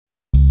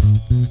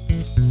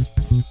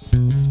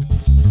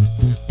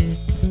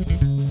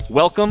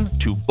Welcome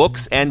to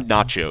Books and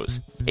Nachos,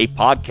 a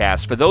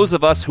podcast for those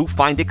of us who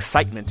find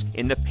excitement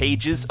in the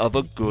pages of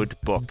a good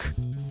book.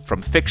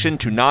 From fiction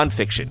to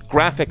nonfiction,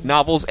 graphic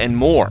novels, and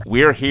more,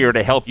 we're here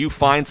to help you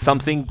find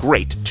something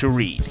great to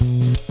read.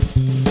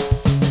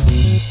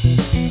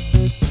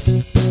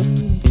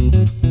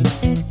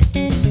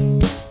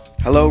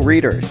 Hello,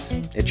 readers.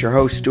 It's your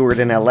host, Stuart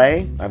in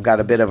LA. I've got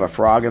a bit of a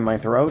frog in my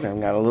throat. I've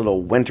got a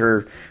little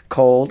winter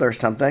cold or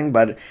something,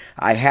 but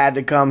I had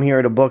to come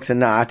here to Books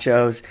and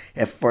Nachos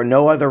if for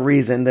no other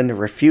reason than to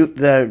refute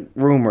the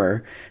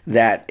rumor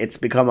that it's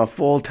become a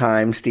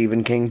full-time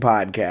Stephen King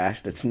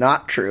podcast. It's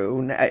not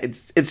true.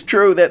 It's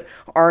true that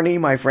Arnie,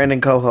 my friend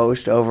and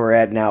co-host over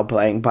at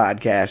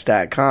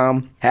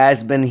NowPlayingPodcast.com,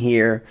 has been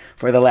here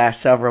for the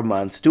last several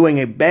months, doing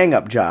a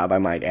bang-up job, I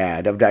might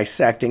add, of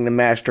dissecting the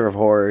Master of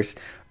Horror's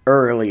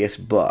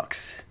earliest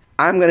books.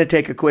 I'm going to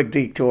take a quick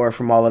detour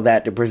from all of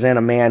that to present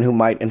a man who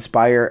might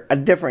inspire a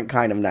different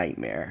kind of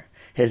nightmare.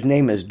 His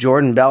name is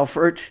Jordan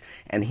Belfort,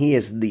 and he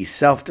is the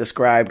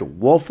self-described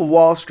Wolf of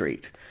Wall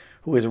Street,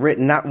 who has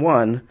written not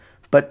one,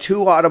 but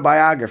two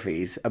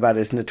autobiographies about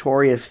his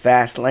notorious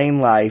fast lane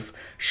life,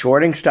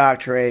 shorting stock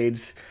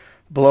trades,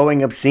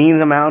 blowing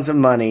obscene amounts of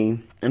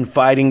money, and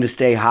fighting to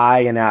stay high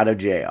and out of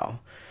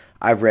jail.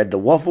 I've read The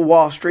Wolf of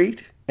Wall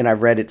Street, and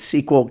I've read its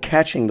sequel,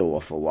 Catching the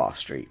Wolf of Wall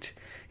Street.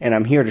 And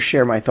I'm here to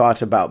share my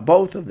thoughts about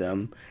both of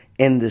them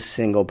in this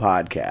single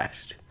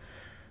podcast.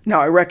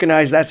 Now, I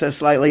recognize that's a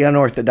slightly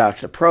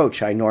unorthodox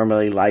approach. I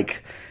normally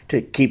like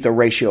to keep the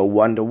ratio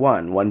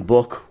 1-to-1, one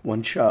book,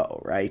 one show,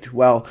 right?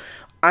 Well,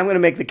 I'm going to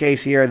make the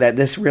case here that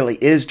this really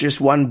is just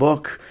one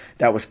book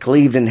that was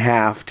cleaved in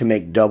half to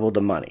make double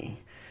the money.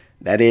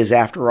 That is,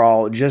 after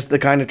all, just the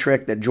kind of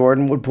trick that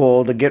Jordan would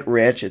pull to get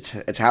rich.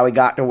 It's how he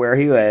got to where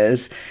he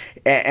is,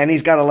 and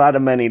he's got a lot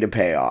of money to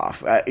pay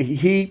off.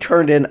 He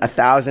turned in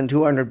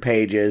 1,200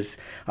 pages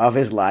of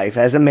his life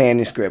as a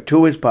manuscript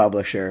to his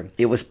publisher.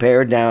 It was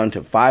pared down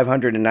to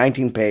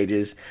 519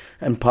 pages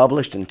and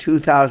published in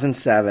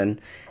 2007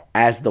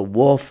 as The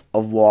Wolf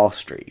of Wall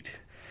Street.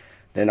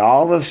 Then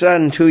all of a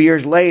sudden, 2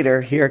 years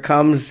later, here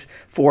comes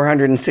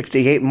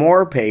 468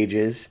 more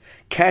pages,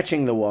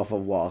 Catching the Wolf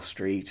of Wall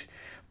Street.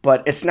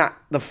 But it's not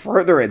the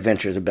further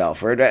adventures of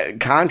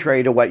Belfort.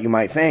 Contrary to what you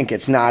might think,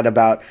 it's not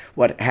about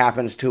what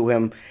happens to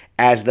him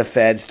as the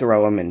feds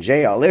throw him in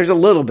jail. There's a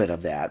little bit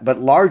of that, but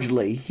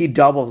largely he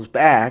doubles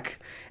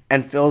back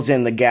and fills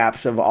in the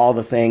gaps of all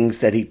the things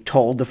that he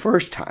told the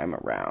first time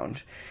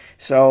around.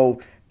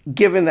 So,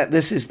 given that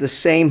this is the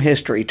same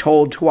history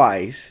told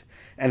twice,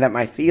 and that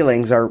my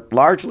feelings are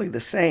largely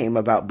the same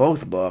about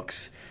both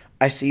books,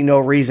 I see no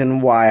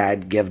reason why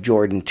I'd give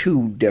Jordan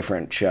two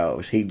different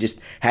shows. He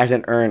just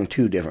hasn't earned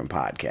two different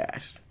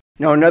podcasts.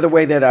 Now, another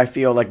way that I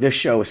feel like this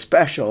show is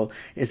special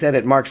is that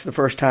it marks the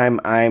first time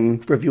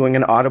I'm reviewing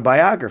an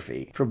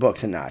autobiography for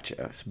Books and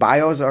Nachos.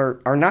 Bios are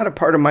not a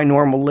part of my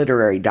normal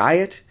literary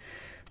diet,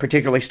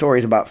 particularly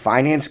stories about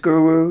finance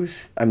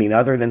gurus. I mean,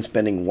 other than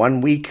spending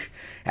 1 week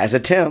as a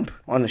temp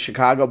on the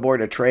Chicago Board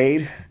of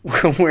Trade,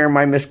 where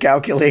my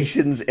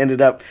miscalculations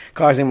ended up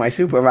causing my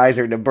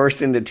supervisor to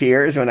burst into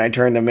tears when I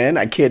turned them in.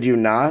 I kid you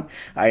not.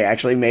 I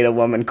actually made a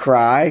woman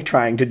cry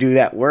trying to do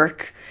that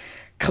work.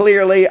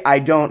 Clearly, I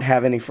don't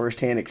have any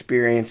firsthand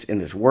experience in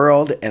this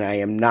world, and I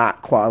am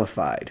not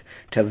qualified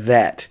to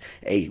vet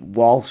a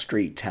Wall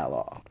Street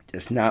tell-all.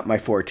 It's not my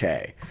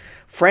forte.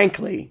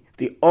 Frankly,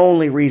 the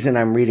only reason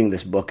I'm reading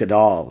this book at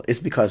all is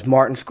because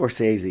Martin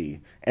Scorsese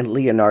and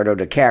Leonardo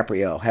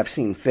DiCaprio have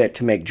seen fit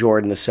to make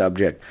Jordan the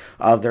subject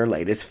of their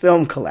latest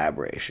film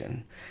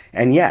collaboration.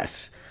 And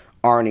yes,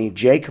 Arnie,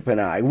 Jacob, and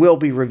I will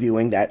be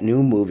reviewing that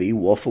new movie,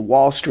 Wolf of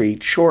Wall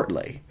Street,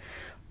 shortly.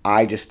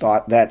 I just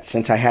thought that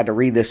since I had to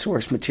read this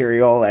source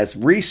material as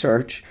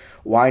research,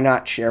 why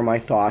not share my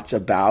thoughts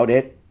about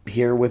it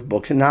here with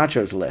Books and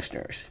Nachos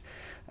listeners?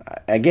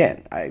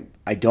 Again,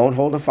 I don't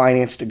hold a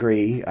finance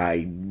degree.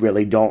 I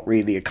really don't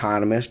read The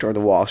Economist or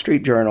The Wall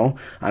Street Journal.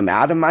 I'm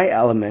out of my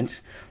element,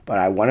 but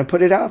I want to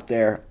put it out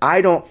there.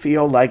 I don't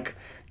feel like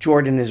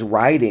Jordan is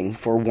writing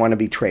for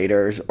wannabe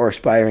traders or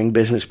aspiring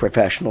business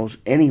professionals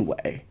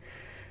anyway.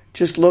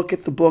 Just look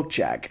at the book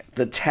jacket.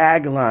 The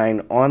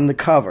tagline on the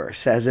cover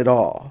says it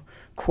all.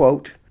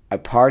 Quote, "I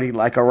partied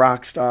like a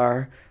rock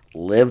star,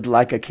 lived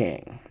like a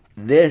king."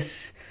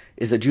 This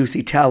is a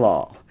juicy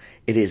tell-all.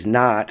 It is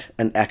not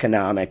an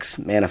economics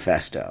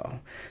manifesto.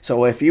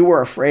 So if you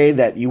were afraid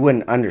that you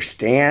wouldn't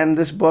understand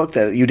this book,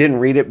 that you didn't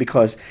read it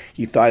because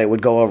you thought it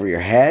would go over your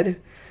head,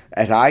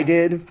 as I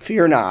did,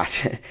 fear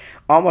not.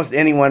 Almost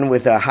anyone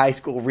with a high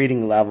school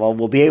reading level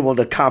will be able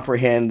to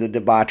comprehend the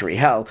debauchery.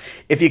 Hell,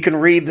 if you can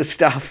read the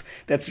stuff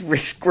that's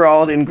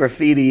scrawled in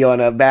graffiti on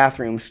a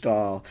bathroom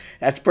stall,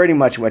 that's pretty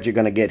much what you're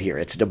going to get here.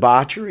 It's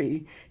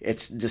debauchery,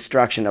 it's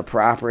destruction of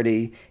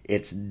property,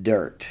 it's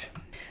dirt.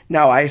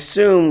 Now, I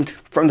assumed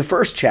from the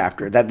first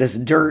chapter that this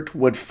dirt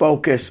would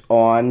focus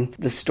on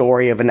the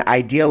story of an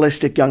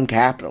idealistic young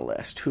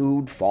capitalist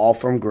who'd fall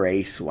from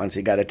grace once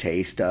he got a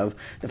taste of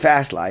the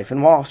fast life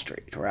in Wall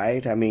Street,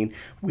 right? I mean,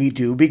 we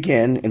do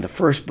begin in the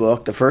first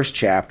book, the first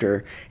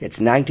chapter. It's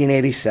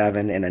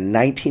 1987, and a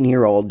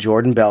 19-year-old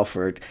Jordan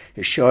Belfort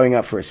is showing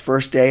up for his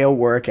first day of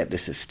work at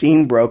this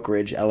esteemed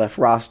brokerage, L.F.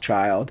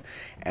 Rothschild.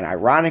 And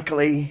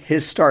ironically,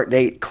 his start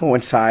date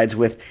coincides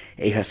with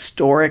a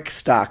historic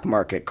stock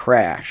market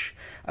crash.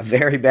 A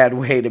very bad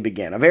way to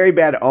begin. A very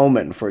bad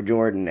omen for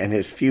Jordan and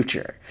his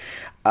future.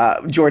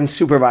 Jordan's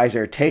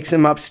supervisor takes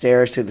him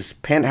upstairs to this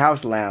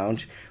penthouse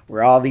lounge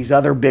where all these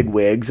other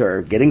bigwigs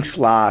are getting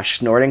sloshed,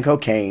 snorting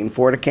cocaine,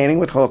 fornicating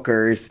with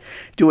hookers,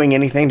 doing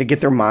anything to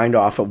get their mind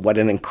off of what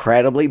an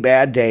incredibly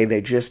bad day they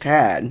just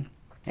had.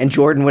 And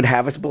Jordan would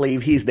have us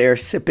believe he's there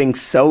sipping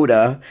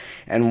soda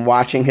and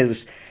watching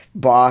his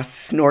boss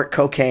snort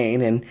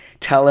cocaine and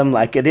tell him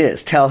like it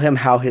is. Tell him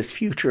how his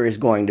future is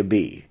going to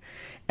be.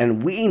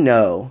 And we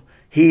know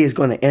he is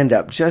going to end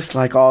up just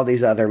like all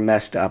these other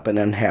messed up and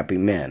unhappy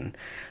men.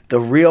 The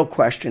real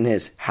question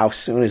is, how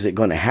soon is it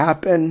going to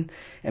happen?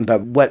 And by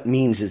what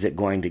means is it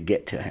going to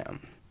get to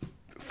him?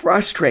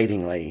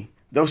 Frustratingly,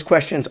 those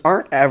questions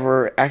aren't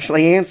ever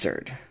actually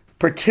answered,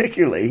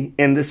 particularly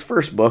in this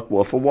first book,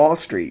 Wolf of Wall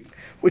Street,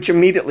 which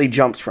immediately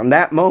jumps from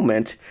that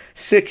moment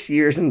 6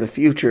 years in the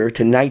future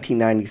to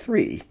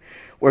 1993,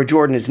 where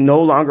Jordan is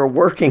no longer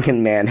working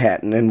in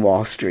Manhattan and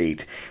Wall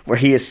Street, where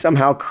he has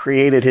somehow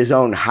created his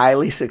own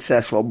highly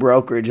successful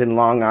brokerage in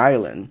Long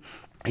Island.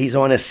 He's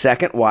on his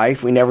second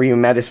wife. We never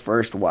even met his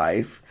first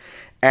wife.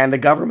 And the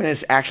government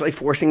is actually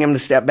forcing him to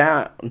step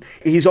down.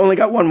 He's only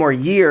got one more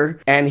year,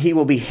 and he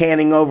will be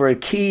handing over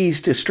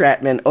keys to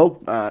Stratman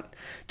Oakmont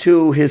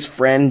to his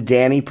friend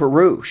Danny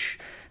Perush.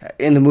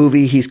 In the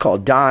movie, he's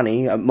called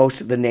Donnie.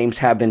 Most of the names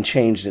have been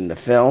changed in the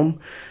film.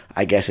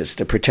 I guess it's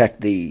to protect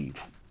the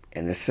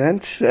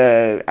innocent.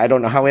 I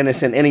don't know how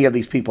innocent any of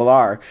these people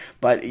are,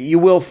 but you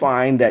will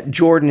find that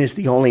Jordan is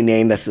the only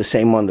name that's the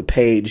same on the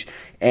page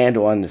and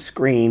on the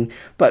screen.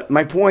 But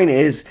my point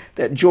is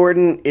that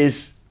Jordan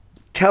is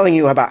telling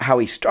you about how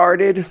he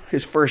started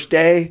his first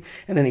day,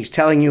 and then he's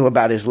telling you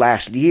about his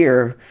last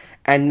year,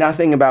 and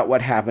nothing about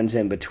what happens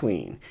in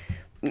between.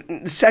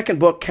 The second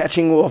book,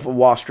 Catching Wolf of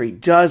Wall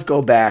Street, does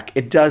go back.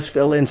 It does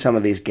fill in some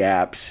of these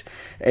gaps.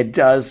 It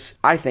does,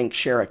 I think,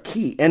 share a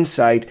key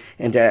insight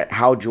into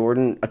how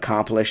Jordan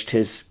accomplished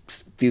his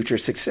future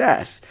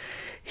success.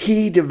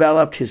 He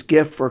developed his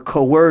gift for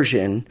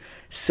coercion,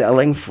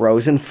 selling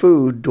frozen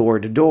food door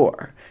to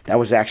door. That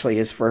was actually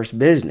his first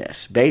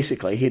business.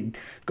 Basically, he'd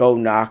go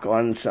knock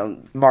on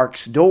some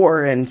Mark's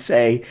door and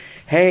say,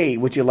 hey,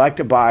 would you like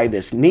to buy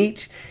this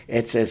meat?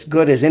 It's as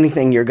good as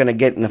anything you're going to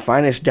get in the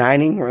finest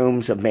dining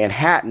rooms of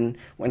Manhattan,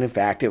 when in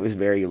fact it was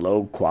very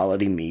low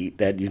quality meat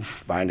that you'd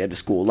find at a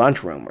school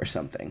lunchroom or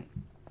something.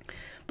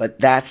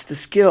 But that's the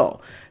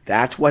skill.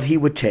 That's what he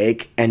would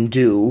take and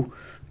do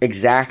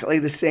exactly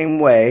the same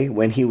way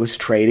when he was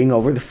trading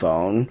over the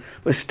phone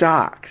with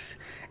stocks.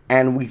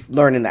 And we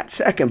learn in that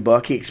second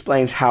book, he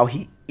explains how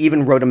he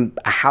even wrote a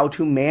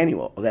how-to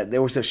manual, that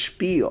there was a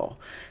spiel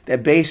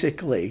that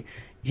basically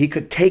he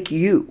could take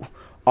you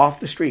off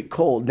the street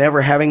cold,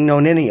 never having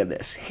known any of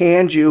this,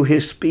 hand you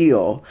his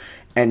spiel,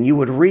 and you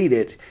would read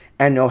it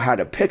and know how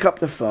to pick up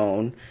the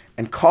phone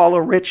and call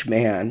a rich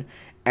man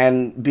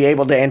and be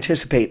able to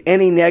anticipate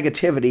any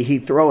negativity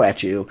he'd throw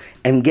at you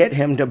and get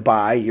him to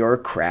buy your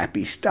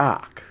crappy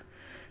stock.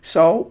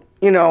 So,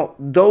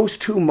 those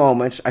two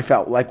moments I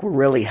felt like were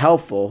really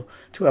helpful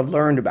to have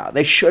learned about.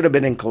 They should have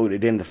been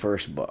included in the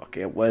first book.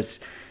 It was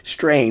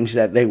strange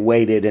that they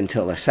waited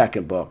until the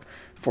second book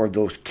for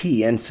those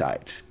key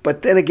insights.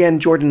 But then again,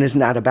 Jordan is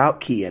not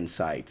about key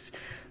insights.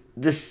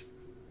 This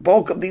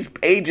bulk of these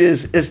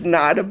pages is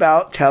not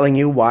about telling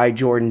you why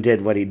Jordan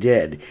did what he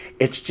did.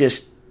 It's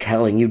just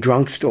telling you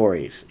drunk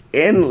stories.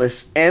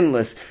 Endless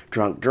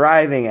drunk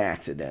driving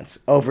accidents,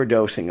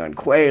 overdosing on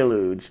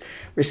Quaaludes,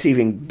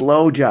 receiving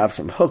blowjobs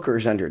from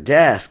hookers under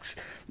desks,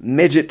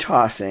 midget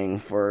tossing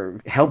for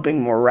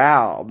helping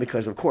morale,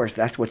 because of course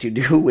that's what you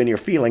do when you're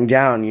feeling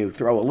down, you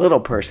throw a little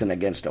person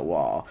against a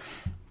wall.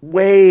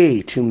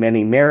 Way too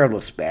many marital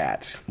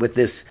spats with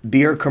this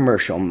beer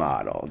commercial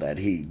model that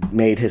he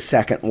made his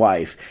second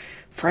wife.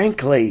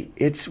 Frankly,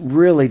 it's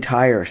really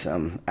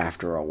tiresome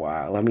after a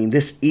while. I mean,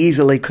 this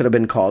easily could have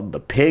been called the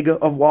Pig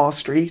of Wall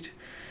Street.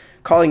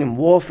 Calling him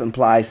Wolf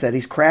implies that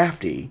he's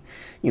crafty.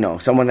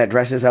 Someone that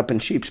dresses up in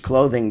sheep's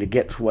clothing to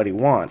get what he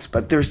wants.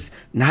 But there's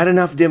not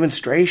enough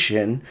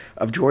demonstration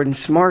of Jordan's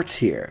smarts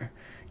here,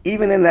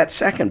 even in that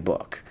second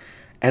book.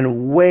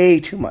 And way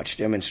too much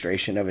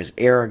demonstration of his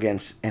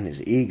arrogance and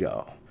his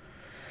ego.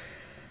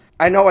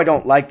 I know I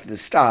don't like the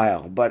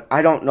style, but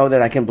I don't know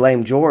that I can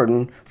blame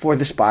Jordan for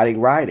the spotty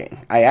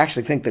writing. I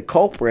actually think the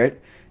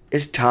culprit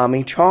is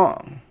Tommy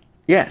Chong.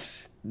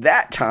 Yes,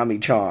 that Tommy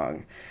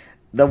Chong.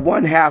 The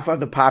one half of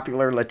the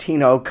popular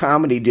Latino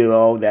comedy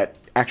duo that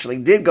actually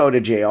did go to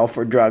jail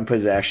for drug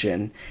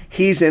possession,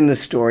 he's in the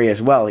story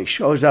as well. He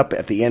shows up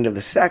at the end of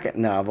the second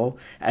novel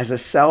as a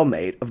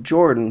cellmate of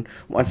Jordan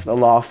once the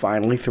law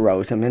finally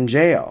throws him in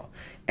jail.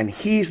 And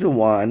he's the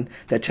one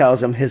that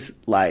tells him his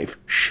life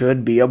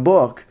should be a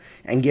book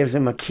and gives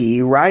him a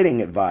key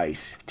writing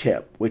advice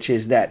tip, which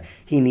is that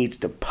he needs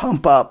to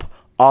pump up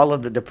all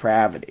of the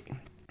depravity.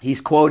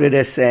 He's quoted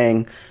as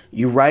saying,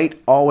 "You write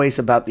always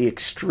about the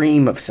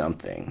extreme of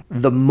something.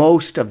 The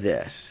most of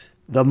this,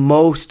 the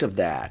most of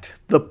that,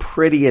 the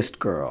prettiest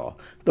girl,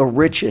 the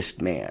richest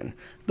man,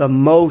 the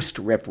most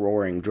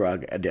rip-roaring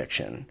drug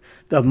addiction,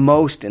 the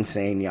most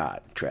insane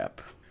yacht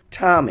trip.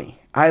 Tommy,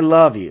 I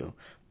love you,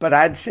 but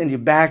I'd send you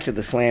back to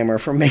the Slammer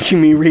for making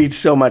me read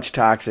so much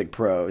toxic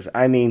prose."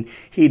 I mean,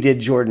 he did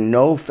Jordan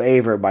no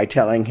favor by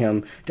telling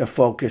him to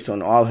focus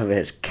on all of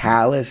his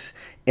callous,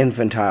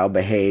 infantile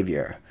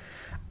behavior.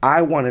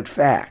 I wanted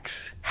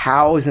facts,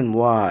 hows and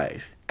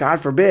whys. God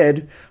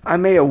forbid, I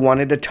may have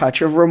wanted a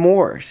touch of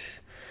remorse.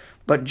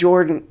 But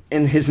Jordan,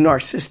 in his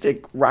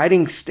narcissistic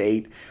writing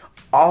state,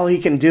 all he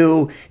can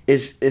do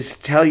is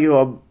tell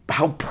you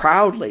how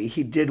proudly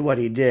he did what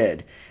he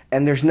did.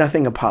 And there's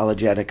nothing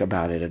apologetic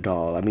about it at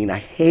all. I mean, I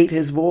hate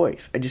his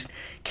voice. I just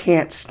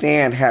can't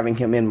stand having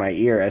him in my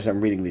ear as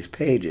I'm reading these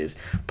pages,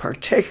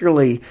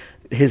 particularly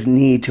his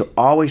need to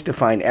always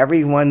define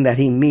everyone that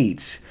he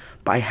meets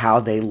by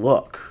how they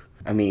look.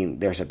 I mean,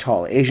 there's a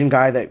tall Asian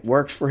guy that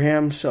works for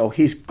him, so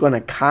he's going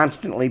to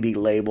constantly be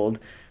labeled,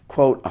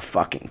 quote, a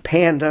fucking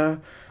panda,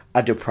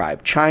 a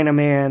deprived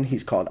Chinaman.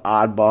 He's called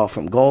Oddball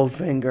from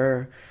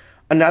Goldfinger.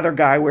 Another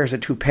guy wears a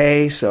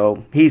toupee,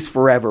 so he's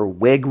forever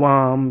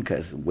Wigwam,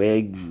 because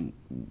wig,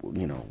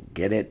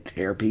 get it,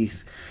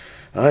 hairpiece.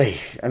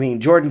 I mean,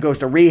 Jordan goes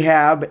to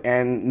rehab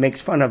and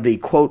makes fun of the,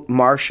 quote,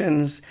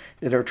 Martians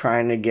that are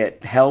trying to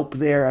get help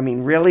there. I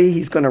mean, really?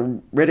 He's going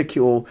to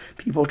ridicule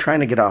people trying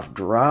to get off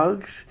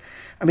drugs?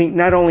 I mean,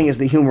 not only is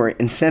the humor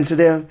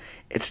insensitive,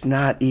 it's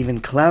not even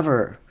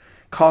clever.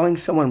 Calling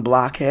someone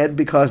blockhead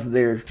because of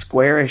their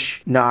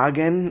squarish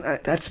noggin,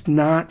 that's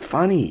not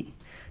funny.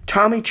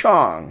 Tommy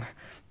Chong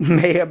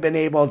may have been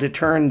able to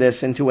turn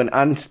this into an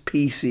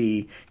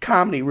un-PC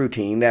comedy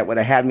routine that would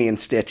have had me in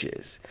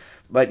stitches.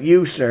 But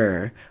you,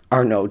 sir,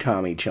 are no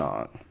Tommy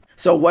Chong.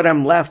 So what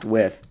I'm left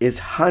with is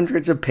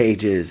hundreds of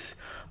pages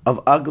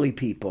of ugly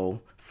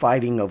people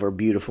fighting over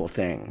beautiful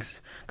things.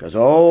 Because,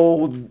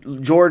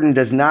 Jordan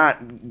does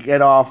not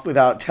get off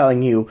without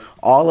telling you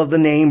all of the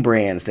name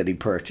brands that he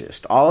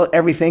purchased,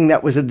 everything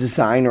that was a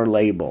designer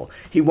label.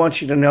 He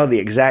wants you to know the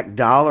exact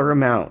dollar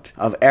amount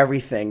of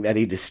everything that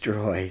he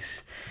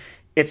destroys.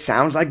 It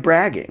sounds like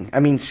bragging. I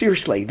mean,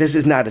 seriously, this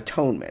is not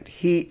atonement.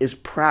 He is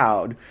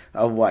proud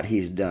of what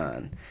he's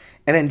done.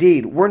 And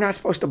indeed, we're not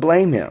supposed to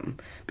blame him,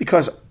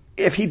 because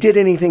if he did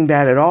anything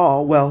bad at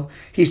all, well,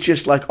 he's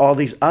just like all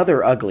these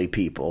other ugly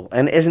people.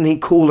 And isn't he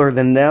cooler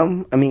than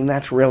them? I mean,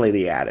 that's really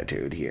the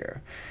attitude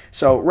here.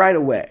 So right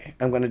away,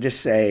 I'm going to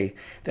just say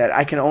that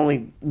I can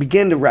only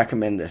begin to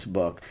recommend this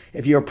book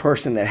if you're a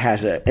person that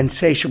has an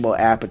insatiable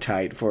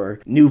appetite for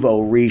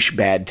nouveau riche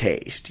bad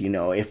taste.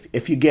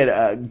 If you get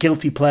a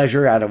guilty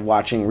pleasure out of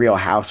watching Real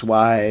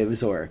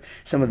Housewives or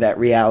some of that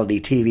reality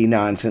TV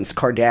nonsense,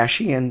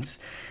 Kardashians,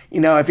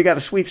 if you got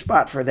a sweet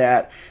spot for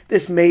that,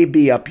 this may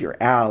be up your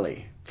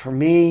alley. For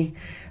me,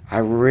 I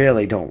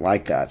really don't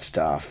like that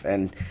stuff.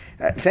 And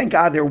thank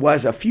God there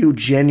was a few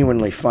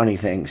genuinely funny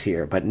things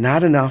here, but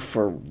not enough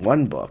for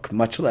one book,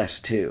 much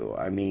less two.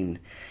 I mean,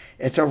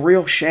 it's a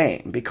real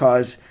shame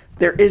because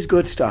there is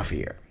good stuff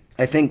here.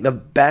 I think the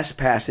best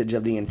passage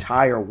of the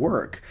entire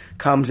work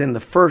comes in the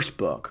first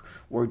book,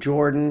 where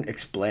Jordan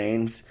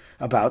explains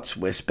about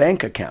Swiss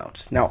bank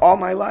accounts. Now, all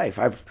my life,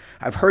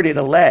 I've heard it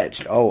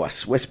alleged, a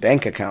Swiss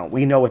bank account,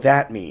 we know what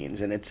that means,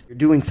 and it's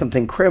doing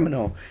something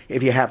criminal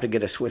if you have to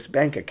get a Swiss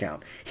bank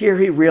account. Here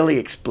he really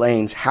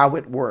explains how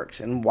it works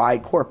and why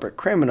corporate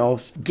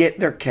criminals get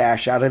their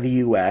cash out of the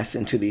U.S.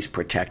 into these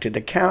protected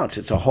accounts.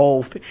 It's a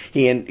whole thing.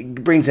 He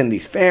brings in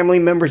these family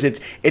members.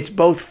 It's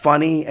both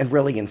funny and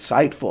really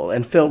insightful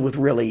and filled with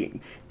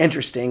really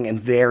interesting and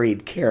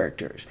varied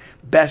characters.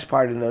 Best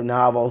part of the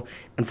novel.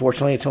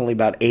 Unfortunately, it's only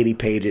about 80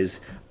 pages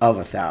of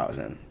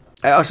 1,000.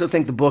 I also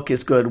think the book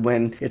is good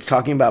when it's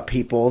talking about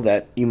people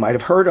that you might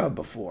have heard of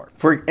before.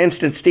 For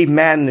instance, Steve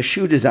Madden, the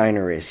shoe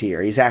designer, is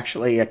here. He's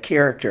actually a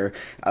character.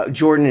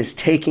 Jordan is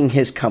taking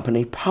his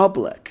company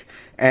public.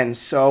 And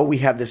so we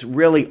have this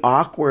really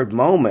awkward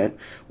moment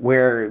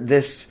where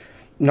this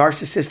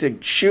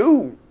narcissistic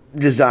shoe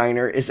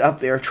designer is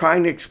up there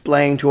trying to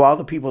explain to all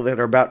the people that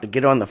are about to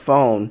get on the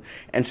phone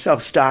and sell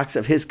stocks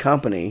of his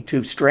company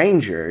to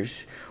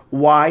strangers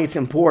why it's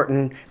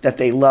important that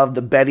they love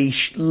the Betty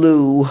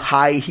Lou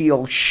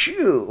high-heel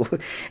shoe.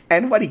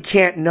 And what he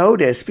can't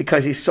notice,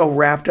 because he's so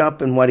wrapped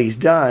up in what he's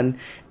done,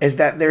 is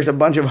that there's a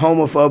bunch of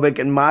homophobic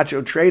and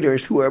macho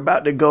traders who are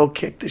about to go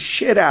kick the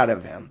shit out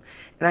of him.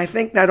 And I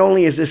think not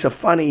only is this a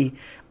funny,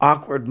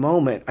 awkward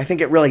moment, I think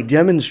it really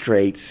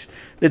demonstrates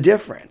the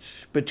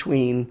difference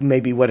between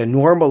maybe what a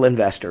normal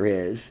investor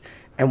is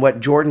and what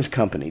Jordan's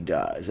company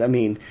does. I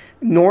mean,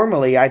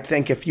 Normally, I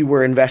think if you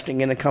were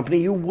investing in a company,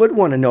 you would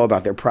want to know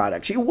about their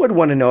products. You would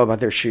want to know about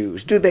their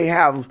shoes. Do they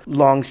have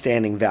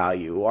long-standing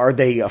value? Are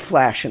they a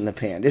flash in the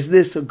pan? Is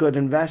this a good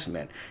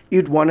investment?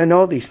 You'd want to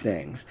know these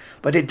things.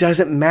 But it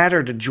doesn't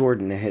matter to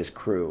Jordan and his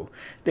crew.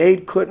 They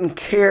couldn't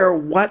care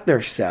what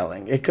they're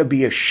selling. It could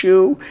be a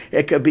shoe.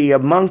 It could be a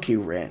monkey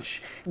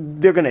wrench.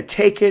 They're going to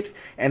take it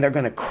and they're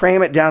going to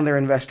cram it down their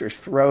investors'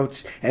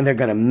 throats and they're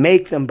going to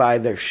make them buy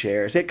their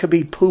shares. It could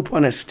be poop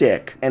on a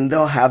stick and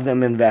they'll have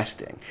them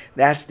investing.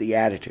 That's the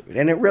attitude.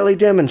 And it really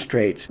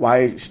demonstrates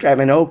why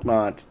Stratton and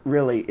Oakmont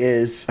really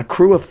is a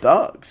crew of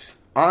thugs,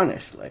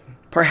 honestly.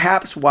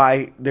 Perhaps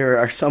why there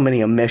are so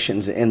many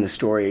omissions in the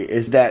story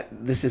is that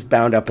this is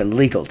bound up in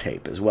legal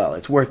tape as well.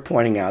 It's worth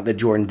pointing out that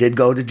Jordan did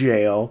go to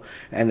jail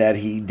and that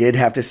he did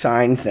have to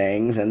sign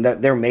things and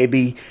that there may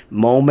be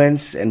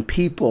moments and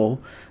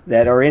people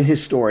that are in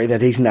his story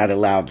that he's not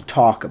allowed to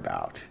talk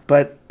about.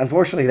 But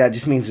unfortunately, that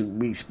just means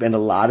we spend a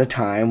lot of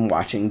time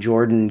watching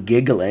Jordan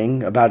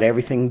giggling about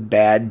everything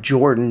bad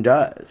Jordan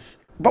does.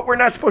 But we're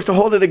not supposed to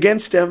hold it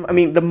against him. I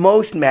mean, the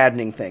most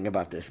maddening thing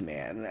about this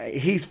man,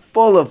 he's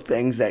full of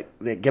things that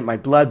get my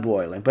blood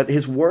boiling. But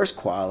his worst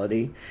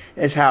quality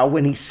is how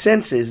when he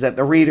senses that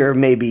the reader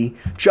may be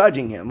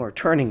judging him or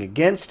turning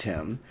against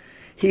him,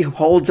 he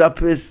holds up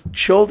his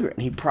children.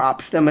 He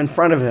props them in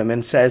front of him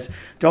and says,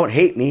 "Don't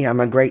hate me, I'm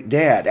a great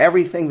dad.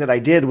 Everything that I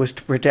did was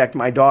to protect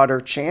my daughter,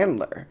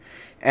 Chandler.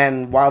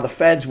 And while the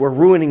feds were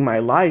ruining my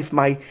life,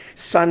 my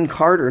son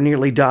Carter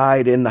nearly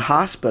died in the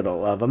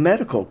hospital of a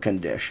medical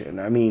condition."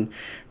 I mean,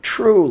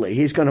 truly,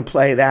 he's going to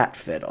play that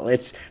fiddle.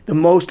 It's the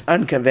most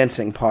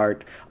unconvincing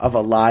part of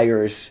a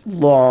liar's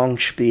long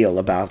spiel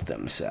about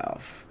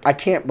themselves. I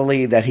can't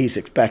believe that he's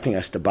expecting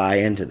us to buy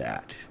into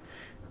that.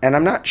 And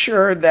I'm not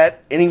sure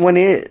that anyone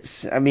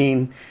is. I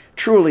mean,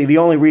 truly, the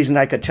only reason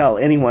I could tell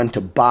anyone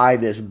to buy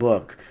this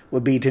book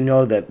would be to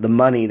know that the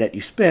money that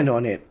you spend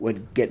on it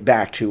would get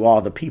back to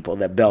all the people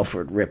that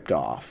Belfort ripped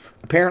off.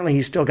 Apparently,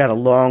 he's still got a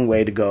long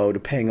way to go to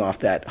paying off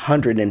that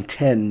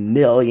 $110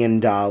 million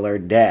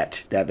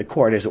debt that the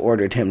court has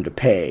ordered him to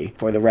pay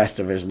for the rest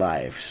of his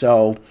life.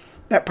 So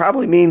that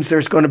probably means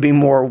there's going to be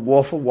more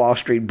Wolf of Wall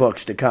Street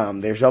books to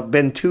come. There's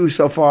been 2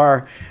 so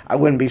far. I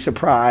wouldn't be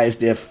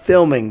surprised if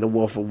filming The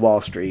Wolf of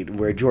Wall Street,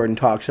 where Jordan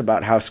talks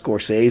about how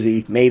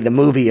Scorsese made the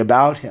movie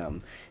about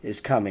him,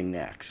 is coming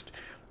next.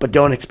 But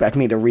don't expect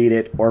me to read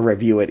it or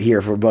review it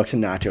here for Books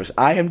and Nachos.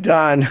 I am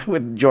done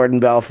with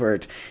Jordan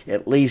Belfort,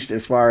 at least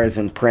as far as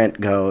in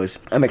print goes.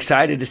 I'm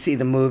excited to see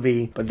the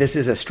movie, but this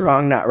is a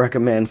strong not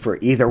recommend for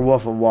either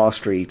Wolf of Wall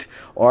Street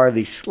or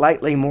the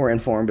slightly more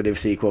informative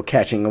sequel,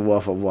 Catching a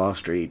Wolf of Wall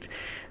Street.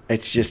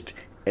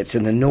 It's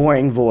an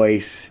annoying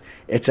voice.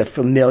 It's a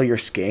familiar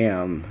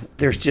scam.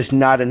 There's just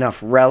not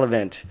enough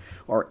relevant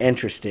or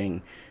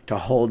interesting to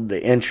hold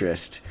the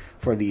interest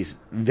for these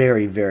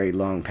very, very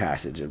long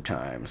passage of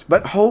times.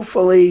 But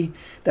hopefully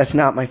that's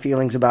not my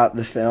feelings about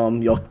the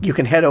film. You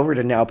can head over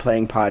to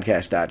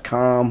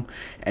nowplayingpodcast.com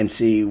and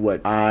see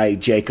what I,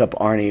 Jacob,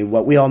 Arnie,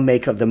 what we all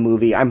make of the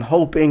movie. I'm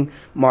hoping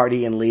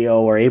Marty and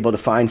Leo are able to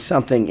find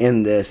something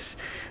in this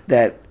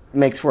that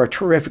makes for a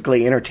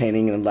terrifically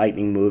entertaining and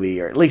enlightening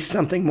movie, or at least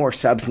something more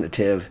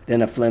substantive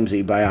than a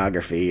flimsy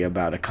biography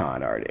about a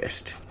con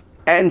artist.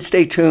 And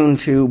stay tuned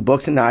to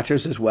Books and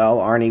Nachos as well.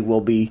 Arnie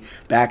will be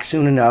back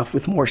soon enough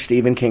with more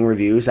Stephen King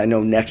reviews. I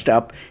know next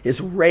up is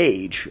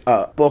Rage,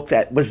 a book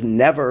that was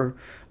never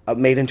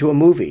made into a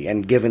movie,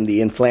 and given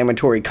the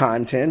inflammatory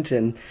content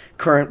and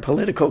current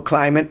political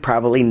climate,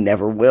 probably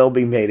never will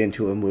be made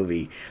into a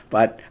movie.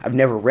 But I've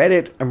never read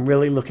it. I'm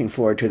really looking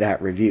forward to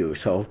that review.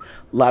 So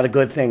a lot of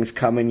good things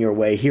coming your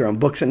way here on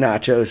Books and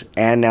Nachos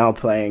and Now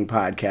Playing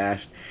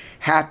Podcast.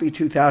 Happy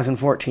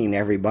 2014,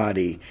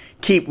 everybody.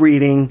 Keep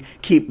reading,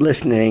 keep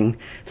listening.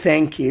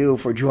 Thank you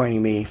for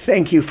joining me.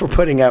 Thank you for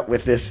putting up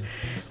with this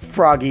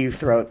froggy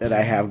throat that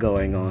I have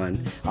going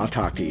on. I'll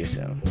talk to you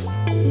soon.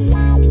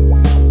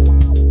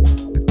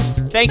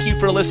 Thank you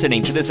for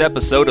listening to this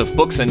episode of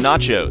Books and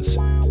Nachos.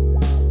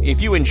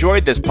 If you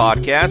enjoyed this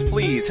podcast,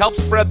 please help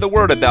spread the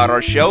word about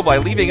our show by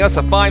leaving us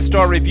a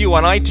 5-star review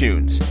on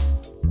iTunes.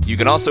 You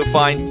can also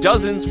find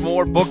dozens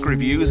more book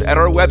reviews at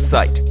our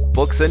website,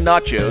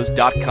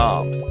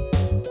 booksandnachos.com.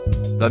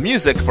 The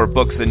music for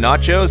Books and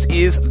Nachos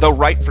is The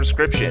Right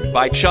Prescription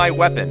by Chai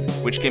Weapon,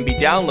 which can be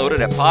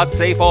downloaded at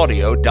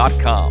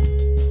podsafeaudio.com.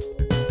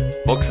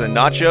 Books and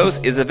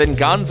Nachos is a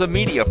Venganza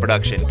Media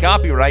production,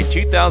 copyright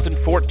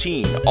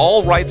 2014,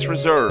 all rights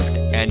reserved,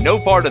 and no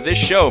part of this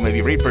show may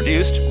be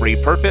reproduced,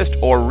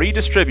 repurposed, or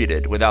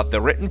redistributed without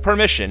the written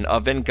permission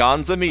of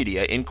Venganza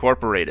Media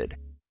Incorporated.